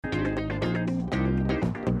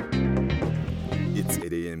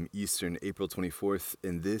p.m. Eastern, April 24th,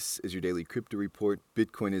 and this is your daily crypto report.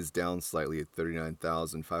 Bitcoin is down slightly at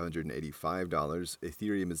 $39,585,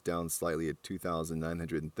 Ethereum is down slightly at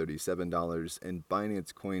 $2,937, and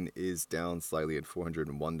Binance Coin is down slightly at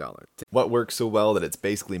 $401. What works so well that it's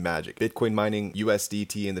basically magic? Bitcoin mining,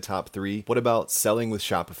 USDT in the top 3. What about selling with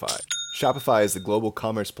Shopify? Shopify is the global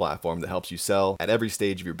commerce platform that helps you sell at every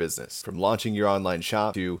stage of your business. From launching your online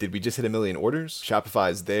shop to, did we just hit 1 million orders?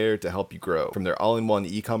 Shopify is there to help you grow. From their all-in-one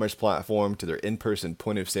e-commerce platform to their in-person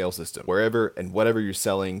point-of-sale system. Wherever and whatever you're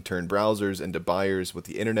selling, turn browsers into buyers with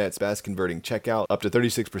the internet's best converting checkout, up to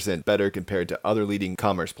 36% better compared to other leading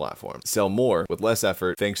commerce platforms. Sell more with less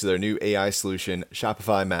effort thanks to their new AI solution,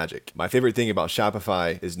 Shopify Magic. My favorite thing about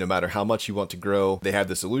Shopify is no matter how much you want to grow, they have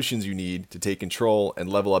the solutions you need to take control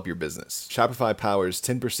and level up your business. Shopify powers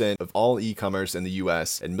 10% of all e-commerce in the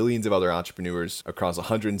US and millions of other entrepreneurs across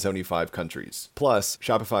 175 countries. Plus,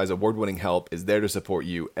 Shopify's award-winning help is there to support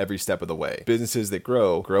you every step of the way. Businesses that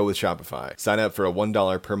grow with Shopify. Sign up for a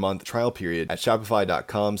 $1 per month trial period at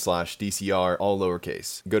shopify.com/DCR, all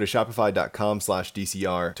lowercase. Go to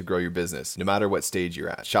shopify.com/DCR to grow your business, no matter what stage you're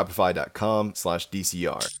at.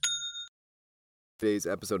 Shopify.com/DCR. Today's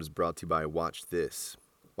episode is brought to you by Watch This.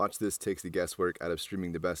 Watch This takes the guesswork out of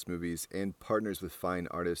streaming the best movies and partners with fine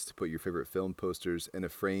artists to put your favorite film posters in a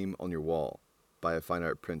frame on your wall. Buy a fine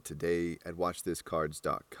art print today at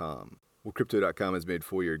watchthiscards.com. Well, Crypto.com has made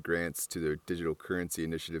 4-year grants to their digital currency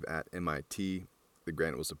initiative at MIT. The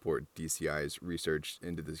grant will support DCI's research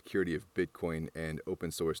into the security of Bitcoin and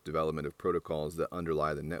open source development of protocols that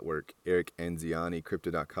underlie the network. Eric Anziani,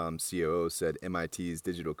 Crypto.com COO, said MIT's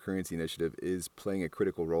digital currency initiative is playing a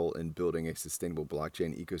critical role in building a sustainable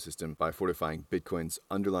blockchain ecosystem by fortifying Bitcoin's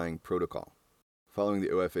underlying protocol. Following the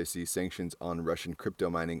OFAC sanctions on Russian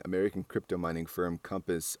crypto mining, American crypto mining firm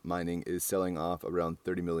Compass Mining is selling off around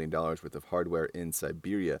 $30 million worth of hardware in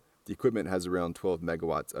Siberia. The equipment has around 12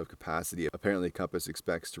 megawatts of capacity. Apparently, Compass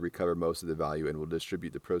expects to recover most of the value and will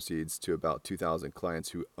distribute the proceeds to about 2,000 clients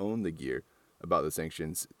who own the gear. About the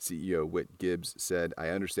sanctions, CEO Whit Gibbs said, "I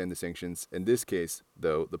understand the sanctions. In this case,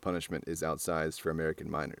 though, the punishment is outsized for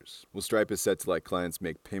American miners." Well, Stripe is set to let clients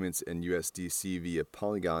make payments in USDC via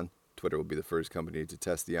Polygon. Twitter will be the first company to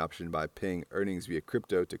test the option by paying earnings via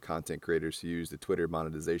crypto to content creators who use the Twitter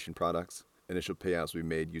monetization products. Initial payouts will be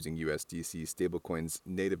made using USDC stablecoins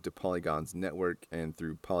native to Polygon's network and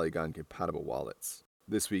through Polygon-compatible wallets.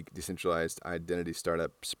 This week, decentralized identity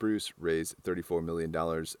startup Spruce raised $34 million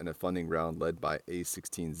in a funding round led by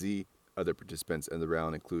A16Z. Other participants in the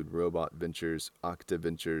round include Robot Ventures, Octa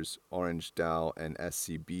Ventures, Orange DAO, and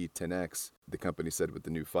SCB10X. The company said with the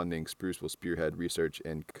new funding, Spruce will spearhead research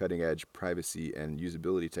in cutting-edge privacy and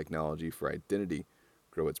usability technology for identity,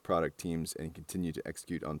 grow its product teams, and continue to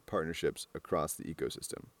execute on partnerships across the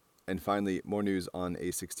ecosystem. And finally, more news on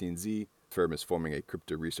A16Z. The firm is forming a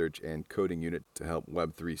crypto research and coding unit to help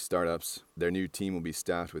Web3 startups. Their new team will be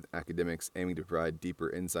staffed with academics aiming to provide deeper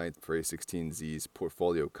insight for A16Z's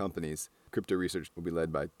portfolio companies. Crypto research will be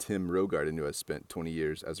led by Tim Rogarden, who has spent 20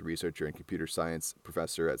 years as a researcher and computer science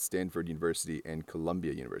professor at Stanford University and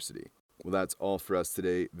Columbia University. Well, that's all for us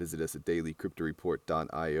today. Visit us at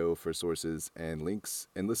dailycryptoreport.io for sources and links,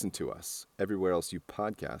 and listen to us everywhere else you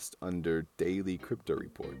podcast under Daily Crypto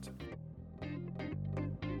Report.